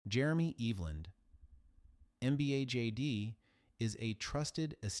Jeremy Eveland MBA JD is a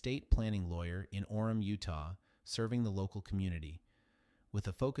trusted estate planning lawyer in Orem, Utah, serving the local community. With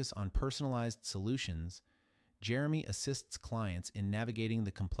a focus on personalized solutions, Jeremy assists clients in navigating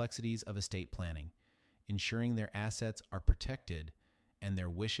the complexities of estate planning, ensuring their assets are protected and their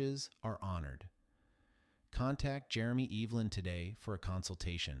wishes are honored. Contact Jeremy Eveland today for a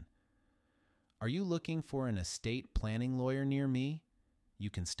consultation. Are you looking for an estate planning lawyer near me? You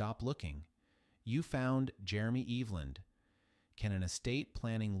can stop looking. You found Jeremy Eveland. Can an estate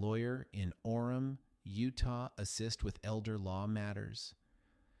planning lawyer in Orem, Utah assist with elder law matters?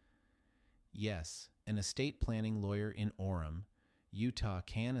 Yes, an estate planning lawyer in Orem, Utah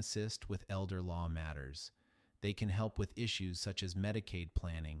can assist with elder law matters. They can help with issues such as Medicaid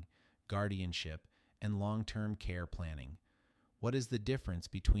planning, guardianship, and long-term care planning. What is the difference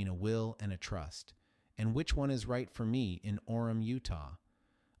between a will and a trust? And which one is right for me in Orem, Utah?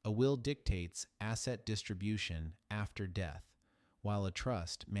 A will dictates asset distribution after death, while a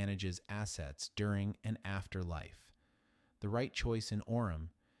trust manages assets during and after life. The right choice in Orem,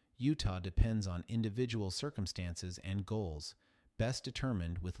 Utah depends on individual circumstances and goals, best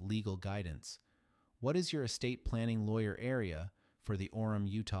determined with legal guidance. What is your estate planning lawyer area for the Orem,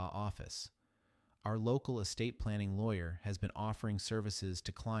 Utah office? Our local estate planning lawyer has been offering services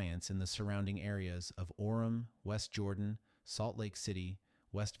to clients in the surrounding areas of Orem, West Jordan, Salt Lake City,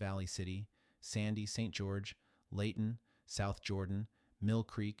 West Valley City, Sandy, St. George, Layton, South Jordan, Mill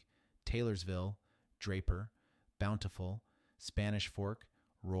Creek, Taylorsville, Draper, Bountiful, Spanish Fork,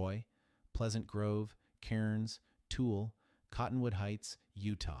 Roy, Pleasant Grove, Cairns, Toole, Cottonwood Heights,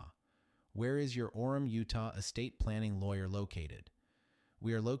 Utah. Where is your Orem, Utah estate planning lawyer located?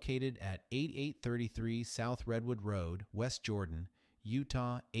 We are located at 8833 South Redwood Road, West Jordan,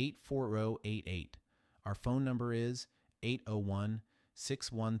 Utah 84088. Our phone number is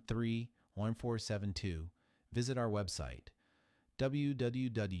 801-613-1472. Visit our website,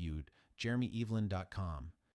 www.jeremyeveland.com.